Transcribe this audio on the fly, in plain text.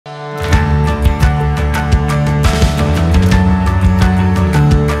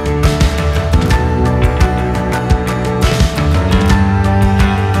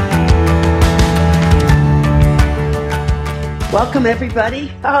Welcome,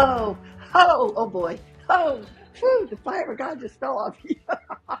 everybody. Oh boy. The fire of God just fell off you.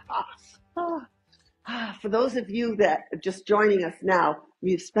 For those of you that are just joining us now,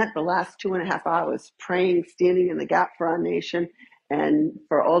 we've spent the last 2.5 hours praying, standing in the gap for our nation and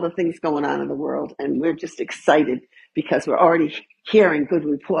for all the things going on in the world. And we're just excited because we're already hearing good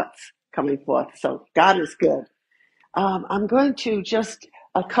reports coming forth. So God is good. I'm going to just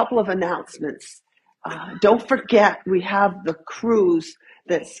a couple of announcements. Don't forget, we have the cruise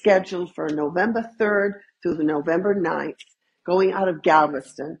that's scheduled for November 3rd through the November 9th, going out of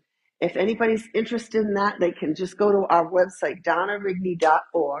Galveston. If anybody's interested in that, they can just go to our website,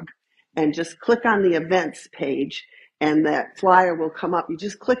 donnarigney.org, and just click on the events page, and that flyer will come up. You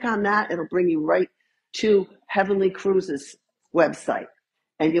just click on that, it'll bring you right to Heavenly Cruises website,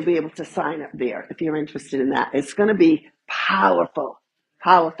 and you'll be able to sign up there if you're interested in that. It's going to be powerful.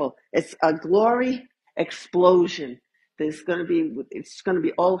 It's a glory explosion. It's going to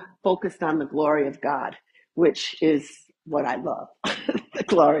be all focused on the glory of God, which is what I love, the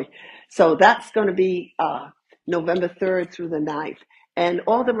glory. So that's going to be November 3rd through the 9th. And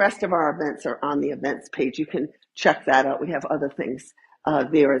all the rest of our events are on the events page. You can check that out. We have other things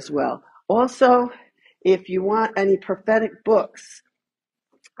there as well. Also, if you want any prophetic books,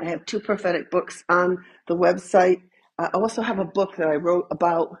 I have 2 prophetic books on the website. I also have a book that I wrote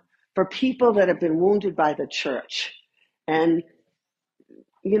about for people that have been wounded by the church. And,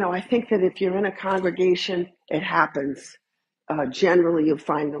 I think that if you're in a congregation, it happens. Generally, you'll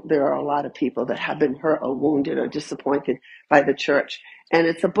find that there are a lot of people that have been hurt or wounded or disappointed by the church. And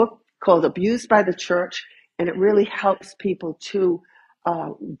it's a book called Abused by the Church, and it really helps people to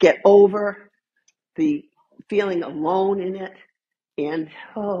get over the feeling alone in it. And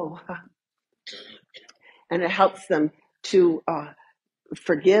it helps them to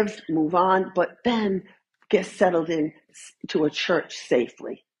forgive, move on, but then get settled in to a church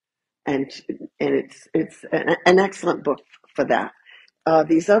safely. And it's an excellent book for that.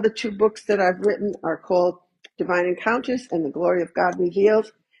 These other 2 books that I've written are called Divine Encounters and The Glory of God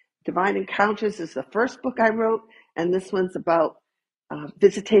Revealed. Divine Encounters is the first book I wrote, and this one's about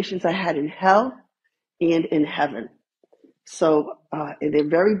visitations I had in hell and in heaven. So they're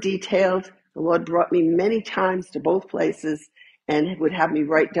very detailed. The Lord brought me many times to both places and would have me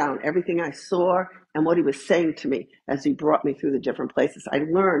write down everything I saw and what he was saying to me as he brought me through the different places. I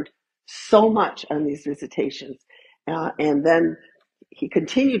learned so much on these visitations. And then he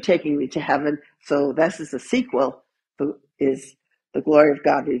continued taking me to heaven. So this is a sequel, is The Glory of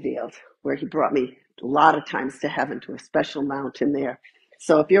God Revealed, where he brought me a lot of times to heaven, to a special mountain there.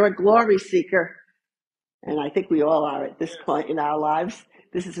 So if you're a glory seeker, and I think we all are at this point in our lives,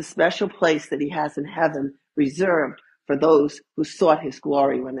 this is a special place that he has in heaven reserved for those who sought his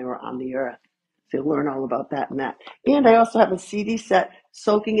glory when they were on the earth. So you'll learn all about that and that. And I also have a CD set,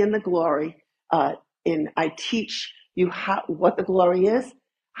 Soaking in the Glory. And I teach you what the glory is,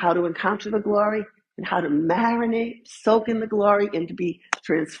 how to encounter the glory, and how to marinate, soak in the glory, and to be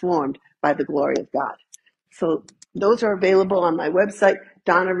transformed by the glory of God. So those are available on my website,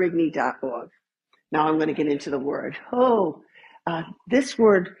 donnarigney.org. Now I'm going to get into the word. This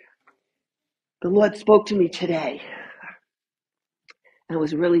word, the Lord spoke to me today. And it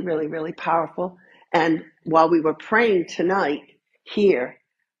was really, really, really powerful. And while we were praying tonight here,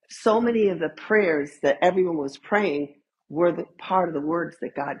 so many of the prayers that everyone was praying were the part of the words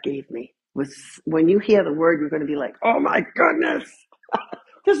that God gave me. When you hear the word, you're going to be like, oh my goodness,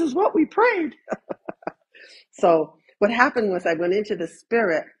 this is what we prayed. So what happened was I went into the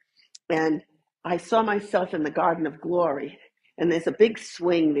Spirit and I saw myself in the Garden of Glory. And there's a big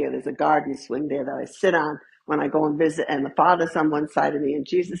swing there. There's a garden swing there that I sit on when I go and visit. And the Father's on one side of me and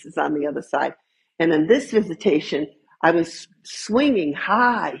Jesus is on the other side. And in this visitation, I was swinging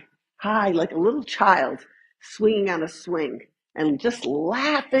high, like a little child, swinging on a swing and just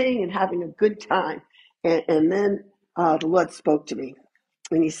laughing and having a good time. And then the Lord spoke to me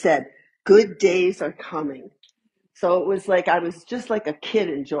and he said, good days are coming. So it was like I was just like a kid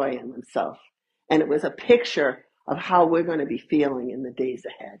enjoying himself. And it was a picture of how we're going to be feeling in the days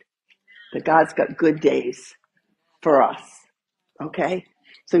ahead. That God's got good days for us. Okay?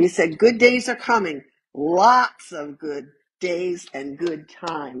 So he said, good days are coming. Lots of good days and good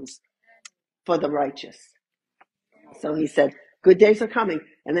times for the righteous. So he said, good days are coming.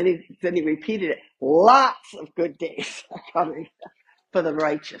 And then he repeated it. Lots of good days are coming for the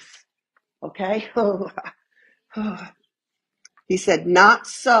righteous. Okay? He said, not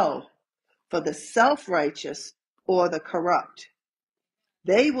so for the self-righteous or the corrupt.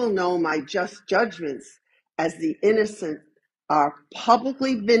 They will know my just judgments as the innocent are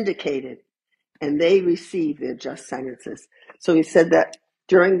publicly vindicated and they receive their just sentences. So he said that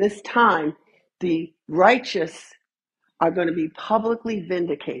during this time, the righteous are going to be publicly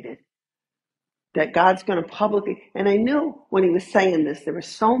vindicated, that God's going to publicly, and I knew when he was saying this, there were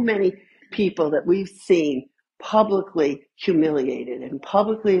so many people that we've seen publicly humiliated and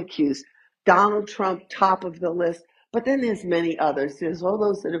publicly accused. Donald Trump, top of the list, but then there's many others. There's all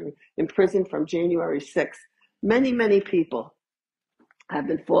those that are in prison from January 6th. Many, many people have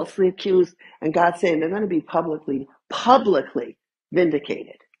been falsely accused, and God's saying they're going to be publicly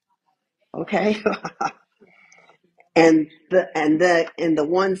vindicated. Okay? And the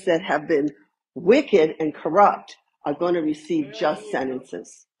ones that have been wicked and corrupt are going to receive just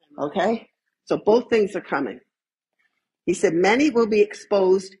sentences. Okay? So both things are coming. He said, many will be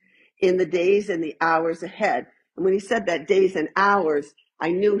exposed in the days and the hours ahead. And when he said that days and hours,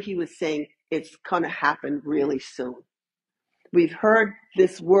 I knew he was saying it's going to happen really soon. We've heard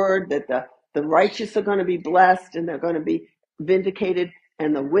this word that the righteous are going to be blessed and they're going to be vindicated,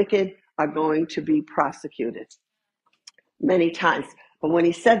 and the wicked are going to be prosecuted many times. But when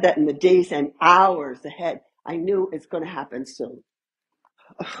he said that in the days and hours ahead, I knew it's going to happen soon.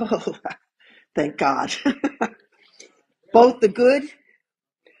 Oh, thank God. Both the good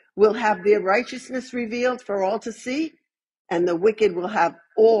will have their righteousness revealed for all to see, and the wicked will have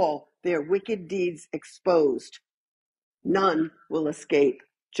all their wicked deeds exposed. None will escape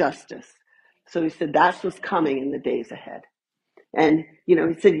justice. So he said that's what's coming in the days ahead. And, he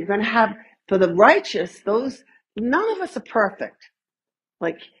said you're going to have, for the righteous, those, none of us are perfect.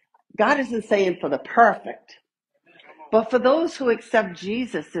 Like, God isn't saying for the perfect, but for those who accept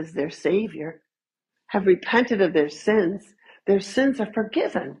Jesus as their Savior, have repented of their sins are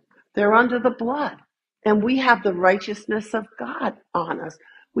forgiven. They're under the blood. And we have the righteousness of God on us.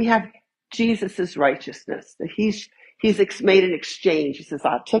 We have Jesus' righteousness. That he's made an exchange. He says,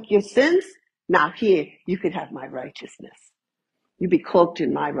 I took your sins. Now here, you can have my righteousness. You be cloaked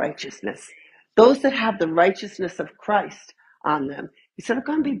in my righteousness. Those that have the righteousness of Christ on them, he said, are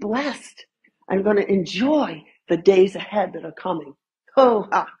going to be blessed. I'm going to enjoy the days ahead that are coming.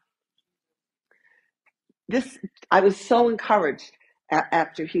 I was so encouraged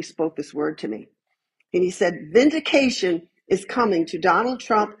after he spoke this word to me. And he said, vindication is coming to Donald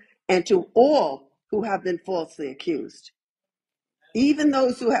Trump and to all who have been falsely accused. Even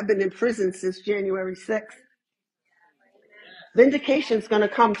those who have been in prison since January 6th. Vindication is going to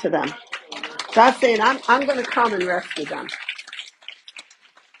come to them. God's saying, I'm going to come and rescue them.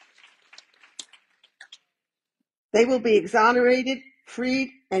 They will be exonerated,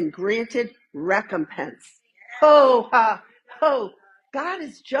 freed, and granted recompense. God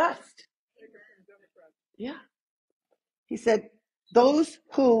is just. Yeah. He said, those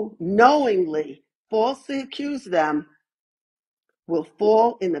who knowingly falsely accuse them will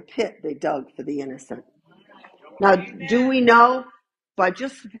fall in the pit they dug for the innocent. Now, do we know by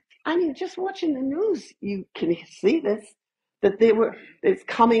just watching the news, you can see this, that it's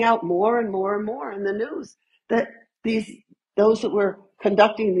coming out more and more and more in the news that those that were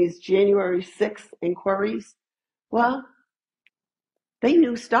conducting these January 6th inquiries, well, they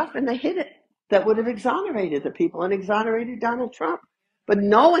knew stuff and they hid it that would have exonerated the people and exonerated Donald Trump. But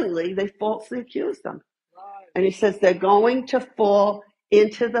knowingly, they falsely accused them. And he says they're going to fall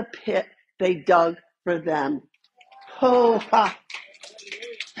into the pit they dug for them.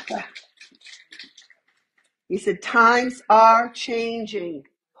 He said, times are changing.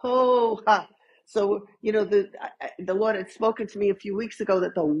 So, the Lord had spoken to me a few weeks ago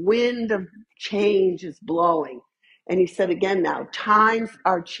that the wind of change is blowing. And he said again now, times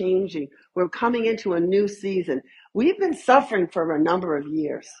are changing. We're coming into a new season. We've been suffering for a number of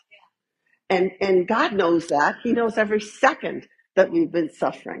years. And God knows that. He knows every second that we've been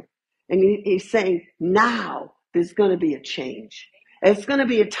suffering. And he's saying, now there's going to be a change. It's going to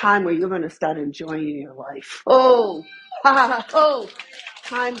be a time where you're going to start enjoying your life.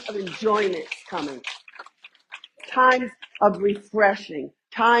 Times of enjoyment coming. Times of refreshing.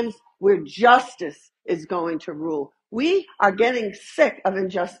 Times where justice is going to rule. We are getting sick of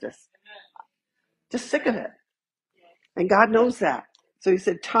injustice. Just sick of it. And God knows that. So he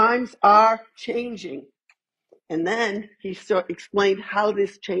said, times are changing. And then he explained how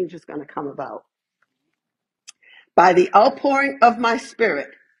this change is going to come about. By the outpouring of my spirit,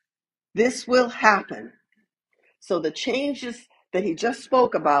 this will happen. So the changes that he just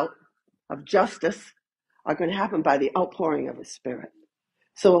spoke about of justice are going to happen by the outpouring of his spirit.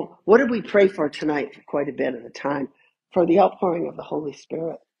 So what did we pray for tonight for quite a bit of the time? For the outpouring of the Holy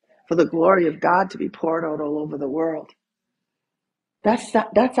Spirit, for the glory of God to be poured out all over the world. That's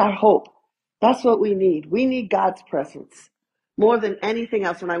our hope. That's what we need. We need God's presence more than anything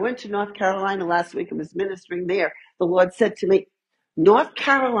else. When I went to North Carolina last week and was ministering there the Lord said to me, North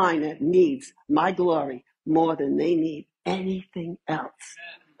Carolina needs my glory more than they need anything else.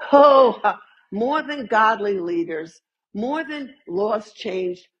 Oh, more than godly leaders, more than laws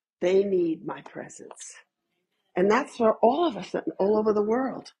changed, they need my presence. And that's for all of us all over the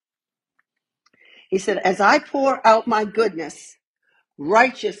world. He said, as I pour out my goodness,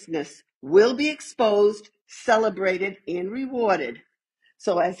 righteousness will be exposed, celebrated, and rewarded.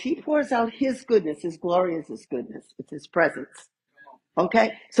 So as he pours out his goodness, his glory is his goodness. It's his presence.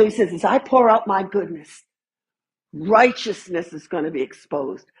 Okay? So he says, as I pour out my goodness, righteousness is going to be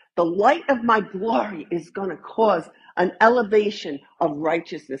exposed. The light of my glory is going to cause an elevation of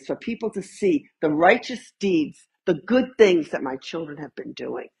righteousness for people to see the righteous deeds, the good things that my children have been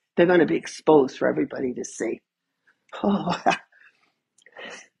doing. They're going to be exposed for everybody to see. Oh.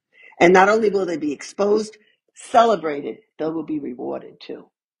 And not only will they be exposed, celebrated, they will be rewarded too.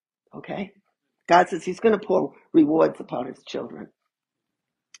 Okay? God says he's going to pour rewards upon his children.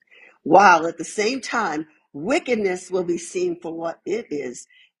 While at the same time, wickedness will be seen for what it is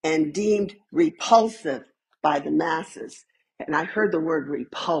and deemed repulsive by the masses. And I heard the word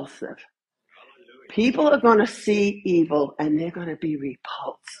repulsive. People are going to see evil and they're going to be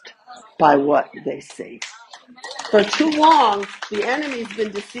repulsed by what they see. For too long, the enemy's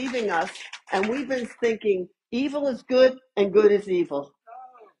been deceiving us, and we've been thinking evil is good and good is evil.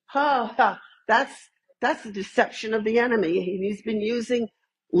 That's the deception of the enemy. He's been using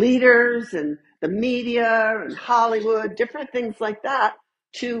leaders and the media and Hollywood, different things like that,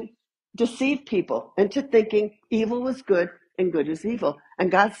 to deceive people into thinking evil is good and good is evil.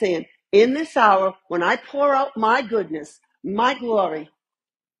 And God's saying, in this hour, when I pour out my goodness, my glory,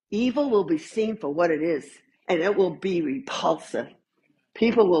 evil will be seen for what it is, and it will be repulsive.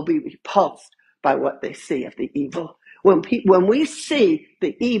 People will be repulsed by what they see of the evil. When we see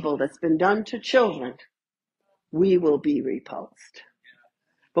the evil that's been done to children, we will be repulsed.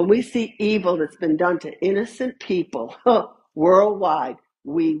 When we see evil that's been done to innocent people worldwide,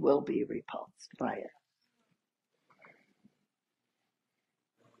 we will be repulsed by it.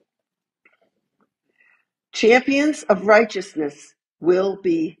 Champions of righteousness will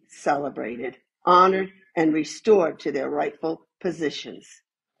be celebrated, honored, and restored to their rightful positions.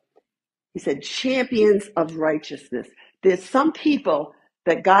 He said, champions of righteousness. There's some people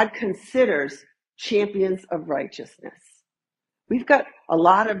that God considers champions of righteousness. We've got a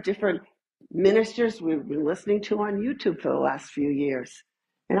lot of different ministers we've been listening to on YouTube for the last few years.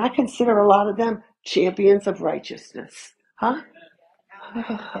 And I consider a lot of them champions of righteousness. Huh?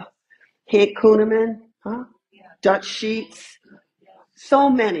 Hank Kuhneman, huh? Dutch Sheets. So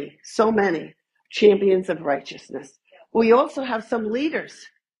many champions of righteousness. We also have some leaders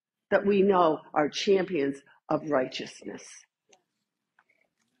that we know are champions of righteousness.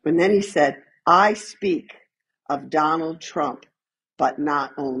 And then he said, I speak of Donald Trump, but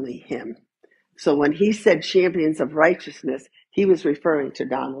not only him. So when he said champions of righteousness, he was referring to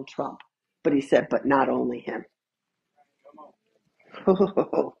Donald Trump. But he said, but not only him.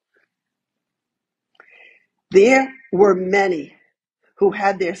 There were many who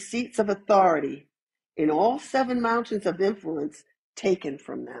had their seats of authority in all 7 mountains of influence taken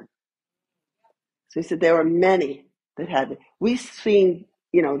from them. So he said there were many that had, we've seen,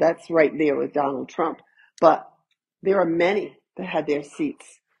 that's right there with Donald Trump, but there are many that had their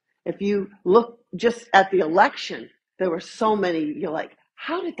seats. If you look just at the election, there were so many, you're like,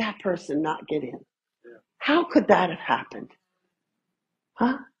 how did that person not get in? How could that have happened?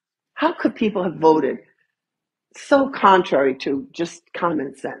 Huh? How could people have voted so contrary to just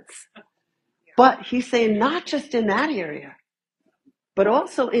common sense? But he's saying not just in that area, but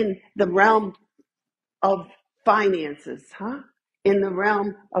also in the realm of finances, in the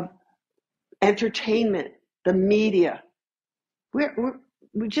realm of entertainment, the media.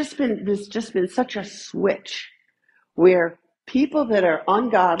 There's just been such a switch where people that are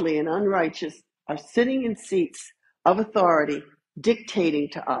ungodly and unrighteous are sitting in seats of authority dictating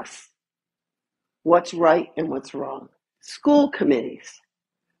to us what's right and what's wrong. School committees.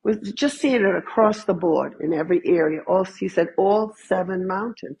 We're just seeing it across the board in every area. He said all 7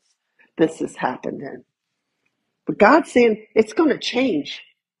 mountains this has happened in. But God's saying it's going to change.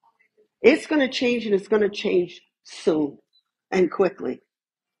 It's going to change, and it's going to change soon and quickly.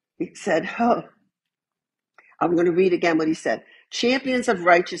 He said, I'm going to read again what he said. Champions of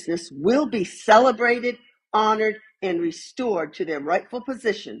righteousness will be celebrated, honored, and restored to their rightful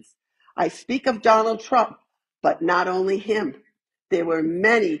positions. I speak of Donald Trump, but not only him. There were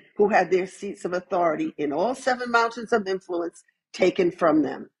many who had their seats of authority in all 7 mountains of influence taken from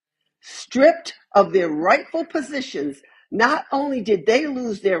them. Stripped of their rightful positions, not only did they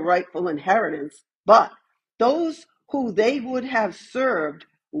lose their rightful inheritance, but those who they would have served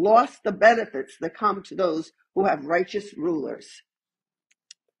lost the benefits that come to those who have righteous rulers.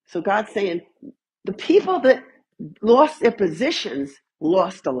 So God's saying the people that lost their positions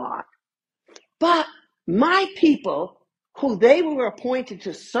lost a lot. But my people, who they were appointed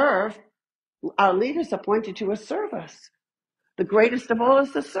to serve, our leaders appointed to serve us. The greatest of all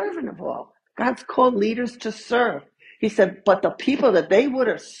is the servant of all. God's called leaders to serve. He said, but the people that they would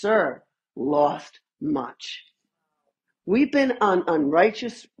have served lost much. We've been under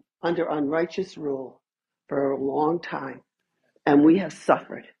unrighteous rule for a long time, and we have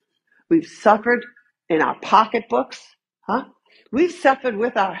suffered. We've suffered in our pocketbooks, huh? We've suffered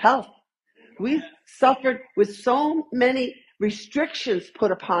with our health. We've suffered with so many restrictions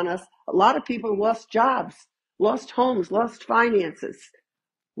put upon us. A lot of people lost jobs, lost homes, lost finances,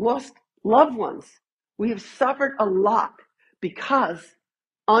 lost loved ones. We have suffered a lot because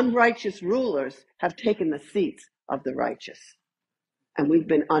unrighteous rulers have taken the seats of the righteous. And we've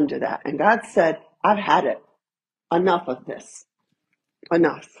been under that. And God said, I've had it. Enough of this.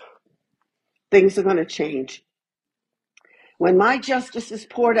 Enough. Things are going to change. When my justice is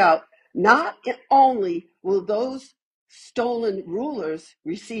poured out, not only will those stolen rulers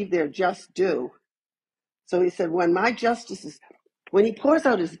receive their just due. So he said, when he pours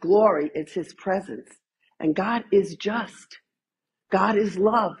out his glory, it's his presence. And God is just. God is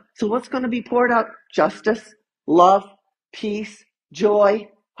love. So what's going to be poured out? Justice, love, peace, joy,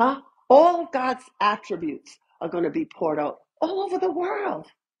 huh? All of God's attributes are going to be poured out all over the world.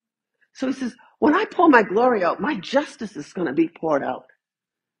 So he says, when I pour my glory out, my justice is going to be poured out.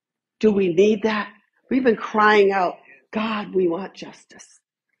 Do we need that? We've been crying out, God, we want justice.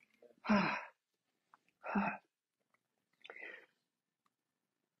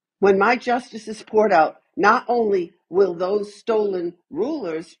 When my justice is poured out, not only will those stolen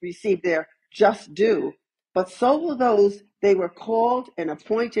rulers receive their just due, but so will those they were called and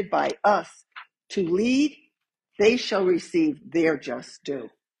appointed by us to lead. They shall receive their just due.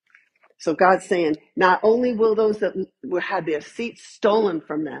 So God's saying, not only will those that had their seats stolen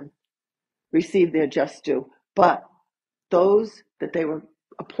from them receive their just due, but those that they were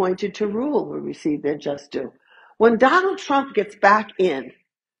appointed to rule will receive their just due. When Donald Trump gets back in,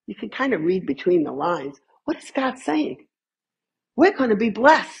 you can kind of read between the lines. What is God saying? We're going to be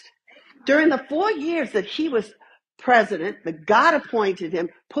blessed. During the 4 years that he was president, that God appointed him,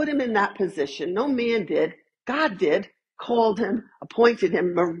 put him in that position. No man did. God did. Called him, appointed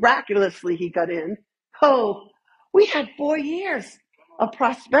him. Miraculously, he got in. Oh, we had 4 years of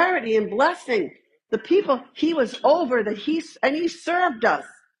prosperity and blessing. The people he was over, he served us.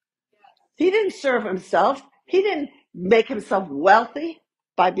 He didn't serve himself. He didn't make himself wealthy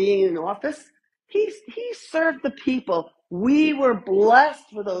by being in office. He served the people. We were blessed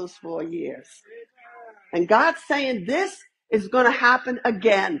for those 4 years. And God's saying this is going to happen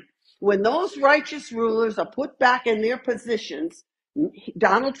again. When those righteous rulers are put back in their positions,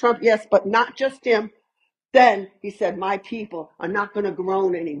 Donald Trump, yes, but not just him, then he said, my people are not going to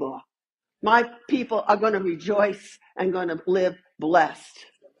groan anymore. My people are going to rejoice and going to live blessed.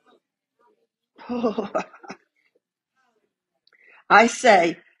 I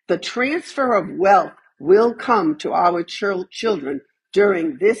say the transfer of wealth will come to our children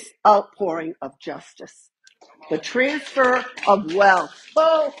during this outpouring of justice. The transfer of wealth,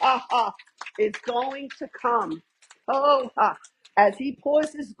 is going to come. As he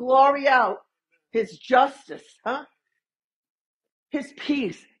pours his glory out, his justice, his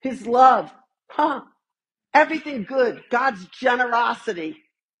peace, his love, everything good, God's generosity,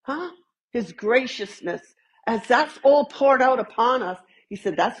 his graciousness. As that's all poured out upon us, he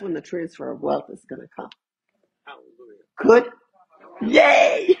said that's when the transfer of wealth is going to come. Good?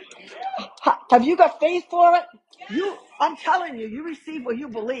 Yay! Have you got faith for it? I'm telling you, you receive what you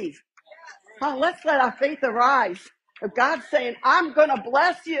believe. Let's let our faith arise. If God's saying, I'm going to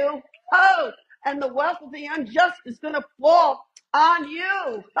bless you, and the wealth of the unjust is going to fall on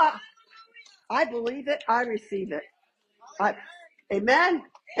you. I believe it. I receive it. Amen.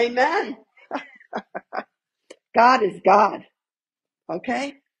 Amen. God is God.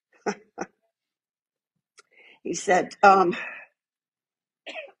 Okay? He said,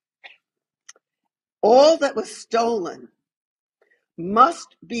 all that was stolen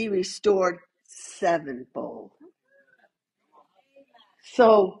must be restored sevenfold.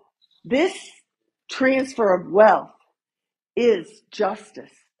 So this transfer of wealth is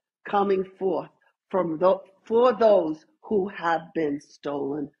justice coming forth for those who have been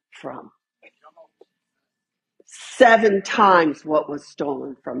stolen from. 7 times what was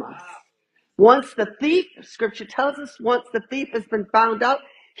stolen from us. Once the thief, Scripture tells us, once the thief has been found out,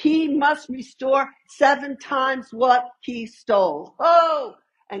 he must restore 7 times what he stole. Oh,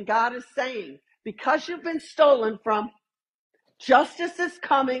 and God is saying, because you've been stolen from, justice is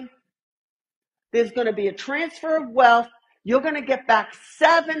coming. There's going to be a transfer of wealth. You're going to get back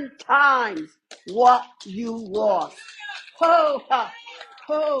 7 times what you lost. Oh,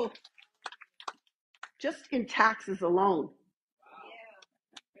 oh, just in taxes alone.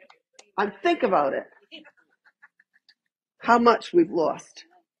 Think about it. How much we've lost.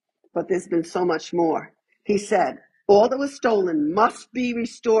 But there's been so much more. He said, all that was stolen must be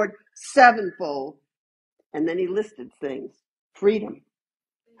restored 7-fold. And then he listed things. Freedom.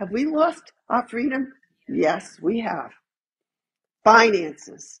 Have we lost our freedom? Yes, we have.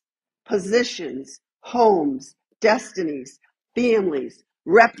 Finances, positions, homes, destinies, families,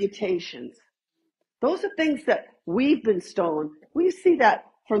 reputations. Those are things that we've been stolen. We see that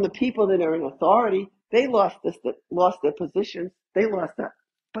from the people that are in authority. They lost their positions. They lost that.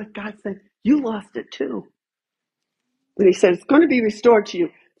 But God said, you lost it too. And he said, it's going to be restored to you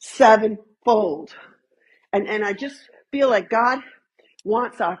 7-fold. And I just feel like God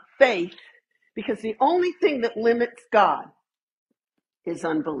wants our faith, because the only thing that limits God is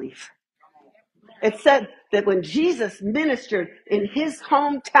unbelief. It said that when Jesus ministered in his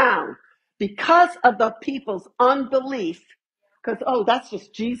hometown, because of the people's unbelief, because, that's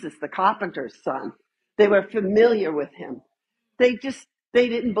just Jesus, the carpenter's son. They were familiar with him. They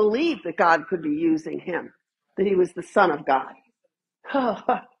didn't believe that God could be using him, that he was the Son of God.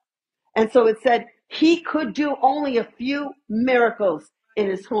 And so it said he could do only a few miracles in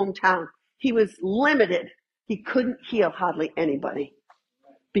his hometown. He was limited. He couldn't heal hardly anybody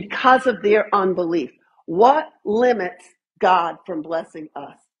because of their unbelief. What limits God from blessing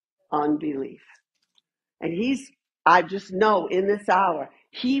us? Unbelief. And I just know in this hour,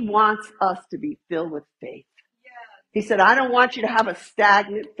 he wants us to be filled with faith. He said, I don't want you to have a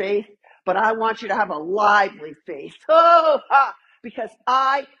stagnant faith, but I want you to have a lively faith. Because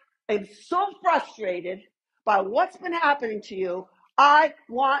I am so frustrated by what's been happening to you. I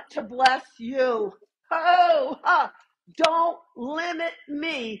want to bless you. Don't limit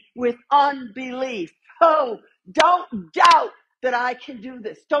me with unbelief. Don't doubt that I can do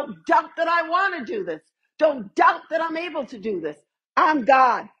this. Don't doubt that I want to do this. Don't doubt that I'm able to do this. I'm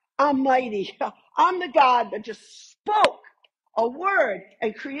God. I'm mighty. I'm the God that just spoke a word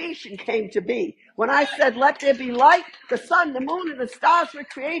and creation came to be. When I said, let there be light, the sun, the moon, and the stars were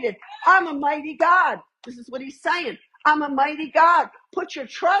created. I'm a mighty God. This is what he's saying. I'm a mighty God. Put your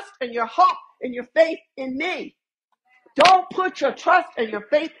trust and your hope and your faith in me. Don't put your trust and your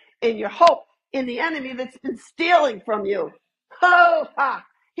faith and your hope in the enemy that's been stealing from you.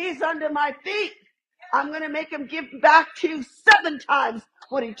 He's under my feet. I'm going to make him give back to you 7 times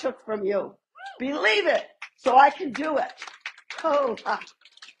what he took from you. Believe it, so I can do it.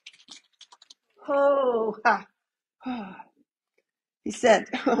 He said,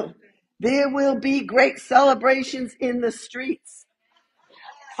 there will be great celebrations in the streets.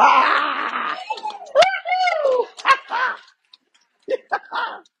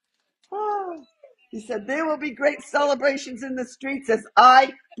 He said, there will be great celebrations in the streets as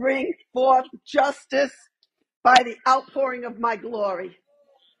I bring forth justice by the outpouring of my glory.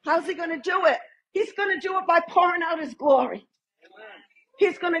 How's he going to do it? He's going to do it by pouring out his glory.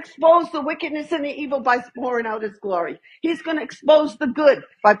 He's going to expose the wickedness and the evil by pouring out his glory. He's going to expose the good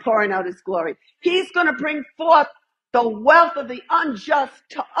by pouring out his glory. He's going to bring forth the wealth of the unjust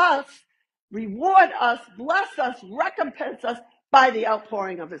to us, reward us, bless us, recompense us by the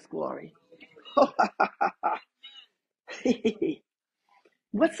outpouring of his glory.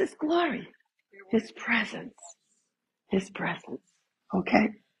 What's his glory? His presence. His presence. Okay?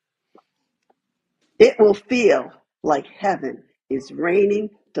 It will feel like heaven is raining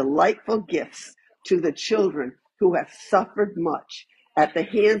delightful gifts to the children who have suffered much at the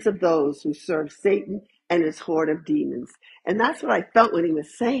hands of those who serve Satan and his horde of demons. And that's what I felt when he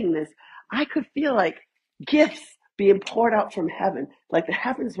was saying this. I could feel like gifts being poured out from heaven, like the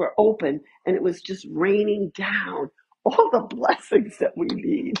heavens were open and it was just raining down all the blessings that we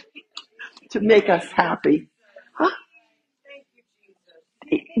need to make us happy.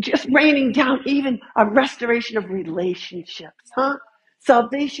 Just raining down even a restoration of relationships,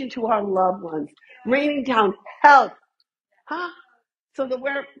 salvation to our loved ones, raining down health, so that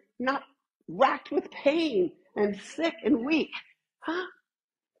we're not racked with pain and sick and weak,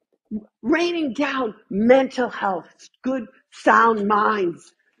 raining down mental health, good sound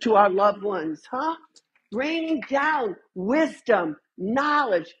minds to our loved ones, raining down wisdom,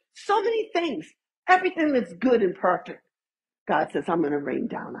 knowledge, so many things, everything that's good and perfect. God says, I'm going to rain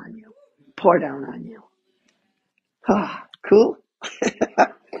down on you, pour down on you. Cool.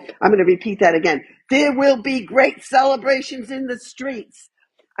 I'm going to repeat that again. There will be great celebrations in the streets.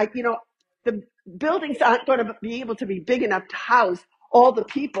 The buildings aren't going to be able to be big enough to house all the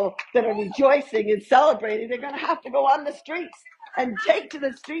people that are rejoicing and celebrating. They're going to have to go on the streets and take to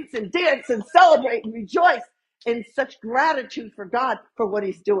the streets and dance and celebrate and rejoice in such gratitude for God for what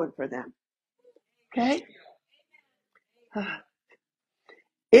he's doing for them. Okay?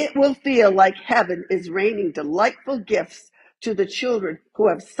 It will feel like heaven is raining delightful gifts to the children who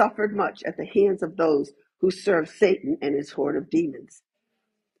have suffered much at the hands of those who serve Satan and his horde of demons.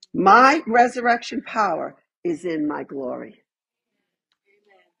 My resurrection power is in my glory.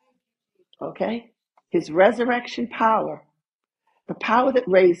 Okay? His resurrection power, the power that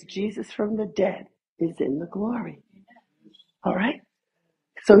raised Jesus from the dead, is in the glory. All right?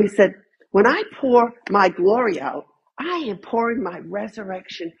 So he said, when I pour my glory out, I am pouring my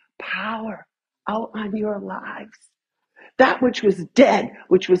resurrection power out on your lives. That which was dead,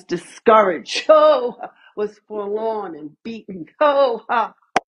 which was discouraged, was forlorn and beaten.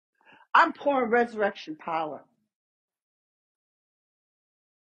 I'm pouring resurrection power.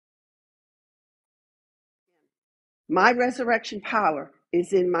 My resurrection power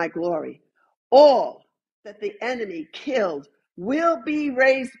is in my glory. All that the enemy killed will be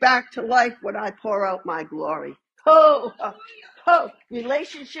raised back to life when I pour out my glory.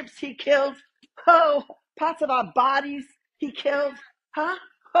 Relationships he killed. Parts of our bodies he killed.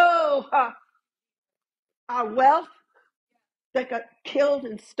 Our wealth that got killed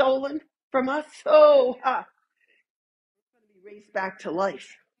and stolen from us. It's going to be raised back to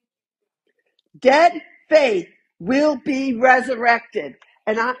life. Dead faith will be resurrected.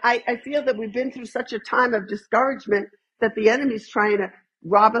 And I feel that we've been through such a time of discouragement that the enemy's trying to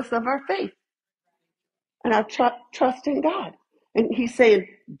rob us of our faith and our trust in God. And he's saying,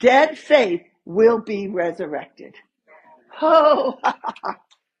 dead faith will be resurrected.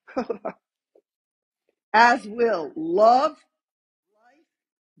 As will love, life,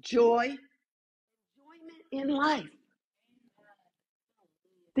 joy, enjoyment in life.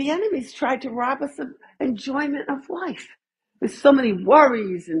 The enemy's tried to rob us of enjoyment of life. There's so many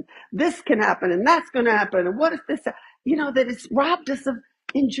worries, and this can happen, and that's going to happen, and what if this, that it's robbed us of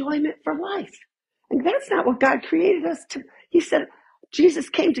enjoyment for life. And that's not what God created us to. He said, Jesus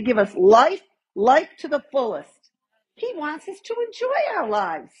came to give us life to the fullest. He wants us to enjoy our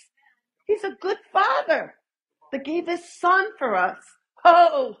lives. He's a good father that gave his son for us.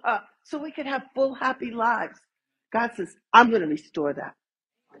 So we could have full, happy lives. God says, I'm going to restore that.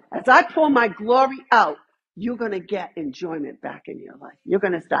 As I pour my glory out, you're going to get enjoyment back in your life. You're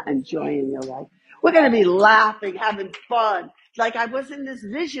going to start enjoying your life. We're going to be laughing, having fun. Like I was in this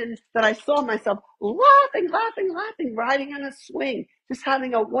vision that I saw myself laughing, riding on a swing, just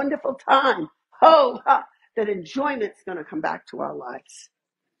having a wonderful time. That enjoyment's going to come back to our lives.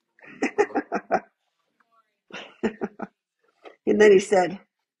 And then he said,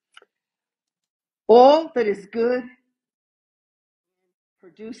 all that is good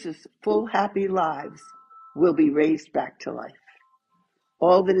produces full, happy lives will be raised back to life.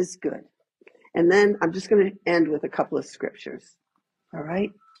 All that is good. And then I'm just going to end with a couple of scriptures. All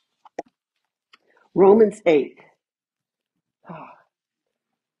right? Romans 8,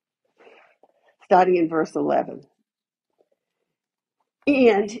 starting in verse 11.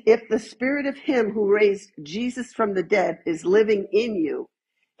 And if the spirit of him who raised Jesus from the dead is living in you,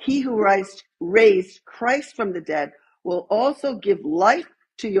 he who raised Christ from the dead will also give life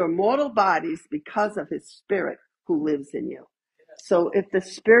to your mortal bodies because of his spirit who lives in you. So if the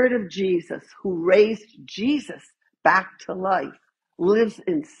spirit of Jesus who raised Jesus back to life lives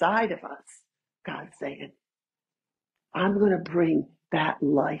inside of us, God's saying, I'm going to bring that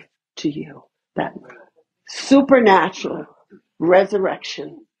life to you, that supernatural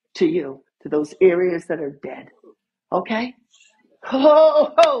resurrection to you, to those areas that are dead. Okay?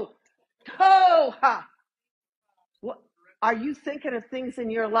 Ha! What, are you thinking of things in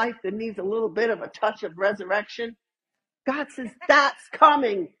your life that needs a little bit of a touch of resurrection? God says that's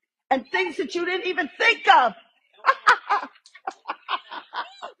coming. And things that you didn't even think of.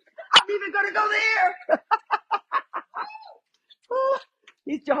 I'm even going to go there.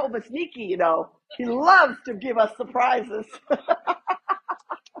 He's Jehovah Sneaky, He loves to give us surprises.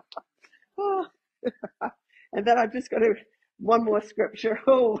 And then I'm just going to, one more scripture.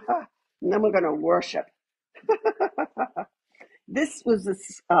 And then we're going to worship. This was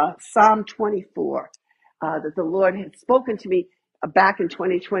Psalm 24 that the Lord had spoken to me back in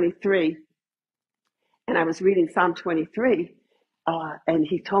 2023. And I was reading Psalm 23. And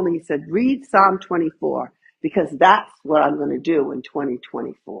he told me, he said, read Psalm 24 because that's what I'm going to do in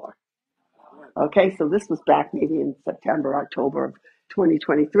 2024. Okay, so this was back maybe in September, October of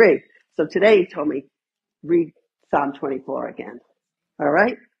 2023. So today he told me, read Psalm 24 again. All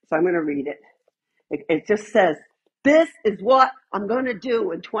right? So I'm going to read it. It just says, this is what I'm going to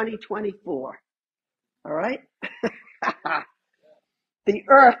do in 2024. All right? The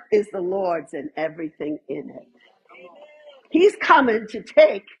earth is the Lord's and everything in it. He's coming to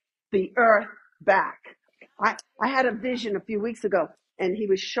take the earth back. I had a vision a few weeks ago, and he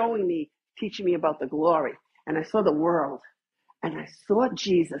was showing me, teaching me about the glory. And I saw the world, and I saw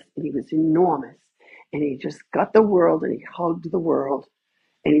Jesus, and he was enormous. And he just got the world, and he hugged the world,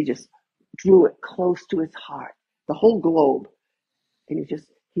 and he just drew it close to his heart, the whole globe. And he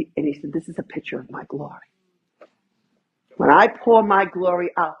said, this is a picture of my glory. When I pour my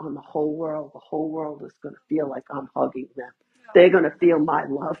glory out on the whole world is going to feel like I'm hugging them. They're going to feel my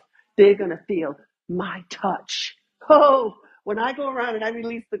love. They're going to feel my touch. Oh, when I go around and I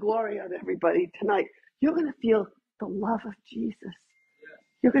release the glory on everybody tonight, you're going to feel the love of Jesus.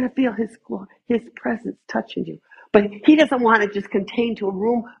 You're going to feel his glory, his presence touching you. But he doesn't want it just contained to a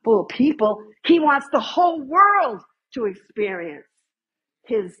room full of people. He wants the whole world to experience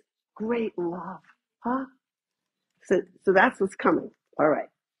his great love. Huh? So that's what's coming. All right.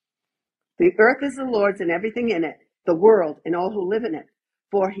 The earth is the Lord's and everything in it, the world and all who live in it.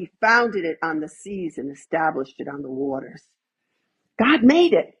 For he founded it on the seas and established it on the waters. God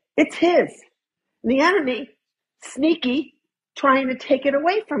made it. It's his. And the enemy, sneaky, trying to take it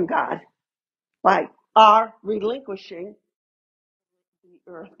away from God by our relinquishing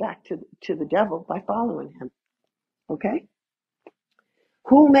the earth back to the devil by following him. Okay?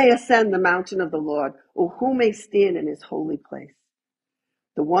 Who may ascend the mountain of the Lord, or who may stand in his holy place?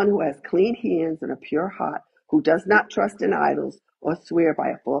 The one who has clean hands and a pure heart, who does not trust in idols or swear by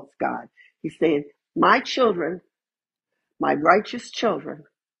a false god. He's saying, my children, my righteous children,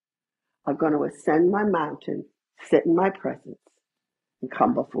 are going to ascend my mountain, sit in my presence, and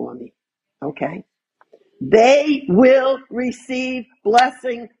come before me. Okay? They will receive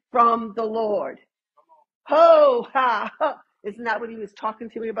blessing from the Lord. Ho, ha, ha. Isn't that what he was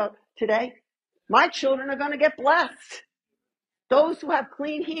talking to me about today? My children are going to get blessed. Those who have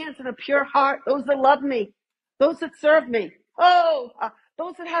clean hands and a pure heart, those that love me, those that serve me,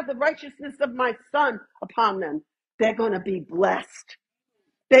 those that have the righteousness of my Son upon them, they're going to be blessed.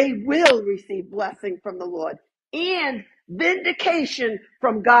 They will receive blessing from the Lord and vindication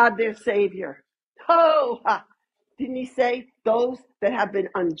from God their Savior. Didn't he say those that have been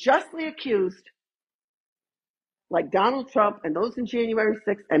unjustly accused, like Donald Trump and those in January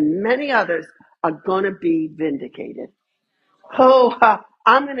 6th and many others, are going to be vindicated?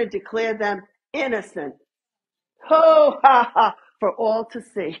 I'm going to declare them innocent. For all to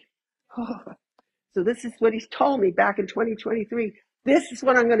see. So this is what he's told me back in 2023. This is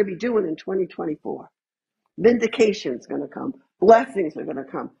what I'm going to be doing in 2024. Vindication is going to come. Blessings are going to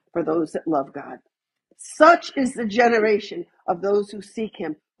come for those that love God. Such is the generation of those who seek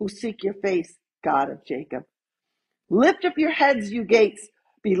him, who seek your face, God of Jacob. Lift up your heads, you gates.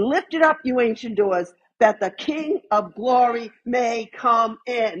 Be lifted up, you ancient doors, that the King of glory may come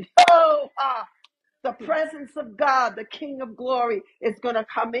in. The presence of God, the King of glory, is going to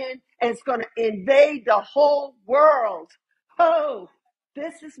come in and it's going to invade the whole world.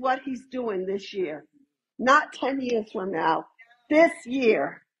 This is what he's doing this year. Not 10 years from now. This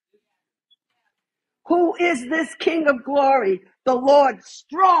year. Who is this King of glory? The Lord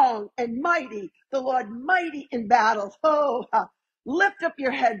strong and mighty, the Lord mighty in battle. Lift up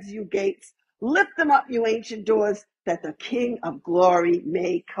your heads, you gates. Lift them up, you ancient doors, that the King of glory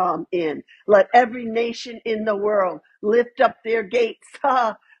may come in. Let every nation in the world lift up their gates.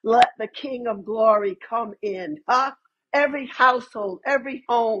 Let the King of glory come in. Every household, every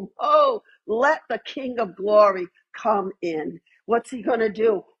home. Let the King of glory come in. What's he going to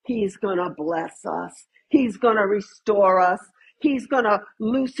do? He's going to bless us. He's going to restore us. He's going to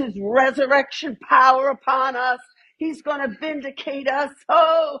loose his resurrection power upon us. He's going to vindicate us.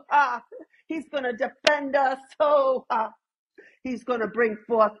 He's going to defend us. He's going to bring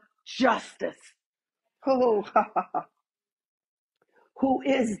forth justice. Who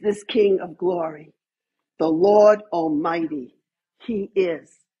is this King of glory? The Lord Almighty. He is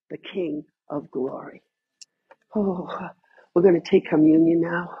the King of glory. We're going to take communion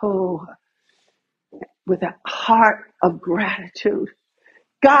now. With a heart of gratitude.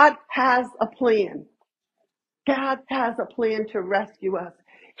 God has a plan. God has a plan to rescue us.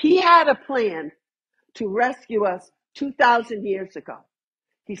 He had a plan to rescue us 2,000 years ago.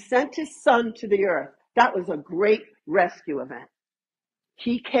 He sent his son to the earth. That was a great rescue event.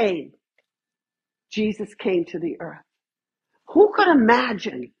 He came. Jesus came to the earth. Who could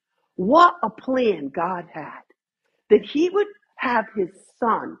imagine what a plan God had? That he would have his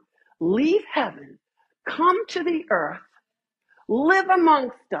son leave heaven, come to the earth, live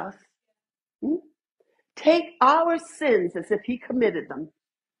amongst us, take our sins as if he committed them,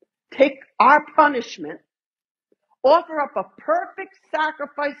 take our punishment, offer up a perfect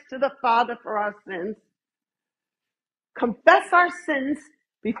sacrifice to the Father for our sins, confess our sins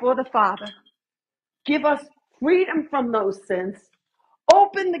before the Father, give us freedom from those sins,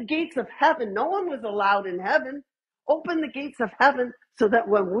 open the gates of heaven. No one was allowed in heaven. Open the gates of heaven so that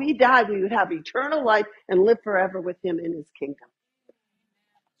when we die, we would have eternal life and live forever with him in his kingdom.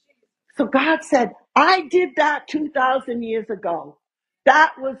 So God said, I did that 2,000 years ago.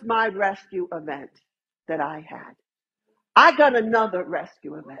 That was my rescue event that I had. I got another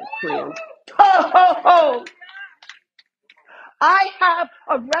rescue event planned. Ho, ho, ho. I have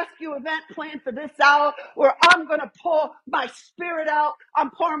a rescue event planned for this hour where I'm going to pour my spirit out.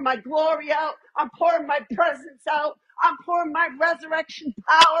 I'm pouring my glory out. I'm pouring my presence out. I'm pouring my resurrection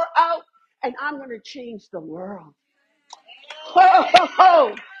power out. And I'm going to change the world. Ho, ho,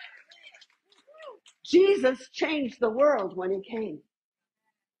 ho. Jesus changed the world when he came.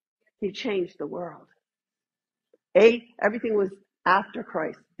 He changed the world. Everything was after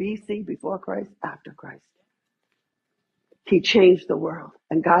Christ. BC, before Christ, after Christ. He changed the world.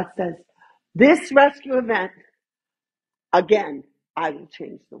 And God says, this rescue event, again, I will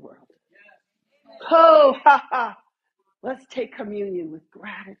change the world. Oh, ha, ha. Let's take communion with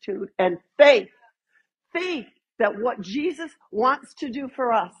gratitude and faith. Faith that what Jesus wants to do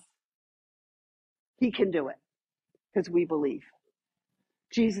for us, he can do it because we believe.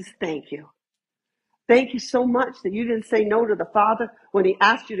 Jesus, thank you. Thank you so much that you didn't say no to the Father when he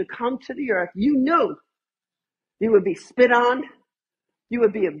asked you to come to the earth. You knew you would be spit on, you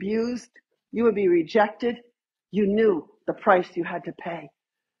would be abused, you would be rejected. You knew the price you had to pay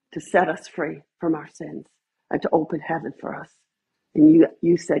to set us free from our sins and to open heaven for us. And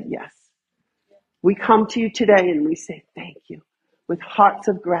you said yes. We come to you today and we say thank you with hearts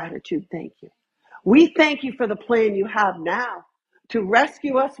of gratitude. Thank you. We thank you for the plan you have now to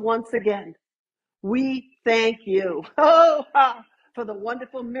rescue us once again. We thank you for the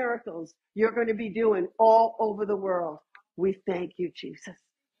wonderful miracles you're going to be doing all over the world. We thank you, Jesus.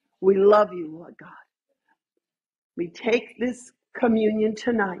 We love you, Lord God. We take this communion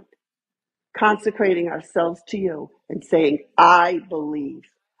tonight, consecrating ourselves to you and saying, I believe.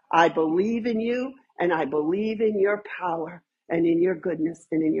 I believe in you and I believe in your power and in your goodness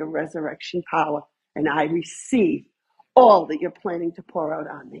and in your resurrection power. And I receive all that you're planning to pour out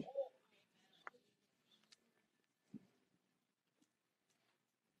on me.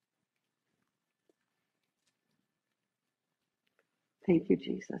 Thank you,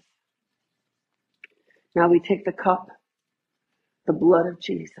 Jesus. Now we take the cup, the blood of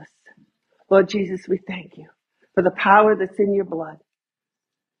Jesus. Lord Jesus, we thank you for the power that's in your blood,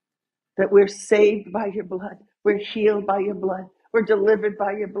 that we're saved by your blood, we're healed by your blood, we're delivered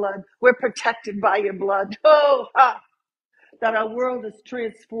by your blood, we're protected by your blood. That our world is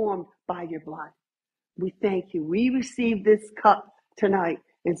transformed by your blood. We thank you. We receive this cup tonight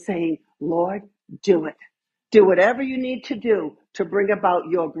and saying, Lord, do it. Do whatever you need to do to bring about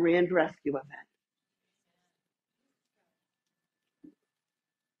your grand rescue event.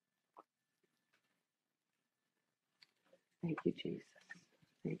 Thank you, Jesus.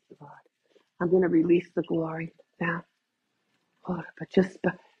 Thank you, Lord. I'm going to release the glory now. Lord, but just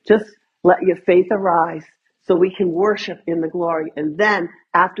let your faith arise so we can worship in the glory. And then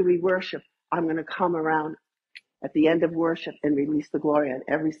after we worship, I'm going to come around at the end of worship and release the glory on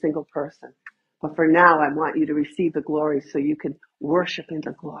every single person. But for now, I want you to receive the glory so you can worship in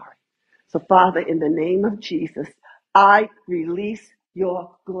the glory. So Father, in the name of Jesus, I release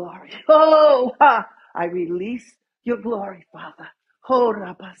your glory. I release your glory, Father.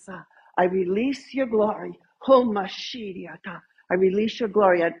 Rabasa. I release your glory. Mashiriata. I release your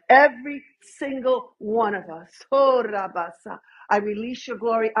glory on every single one of us. Rabasa. I release your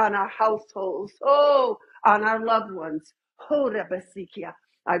glory on our households. On our loved ones. Rabasikia.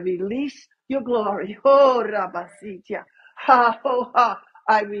 I release your glory. Rabasitia.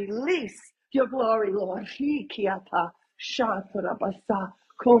 I release your glory, Lord. Hikiata. Shatarabasa.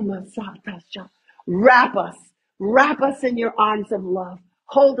 Komasatasha. Wrap us in your arms of love.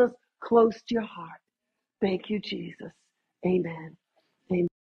 Hold us close to your heart. Thank you, Jesus. Amen.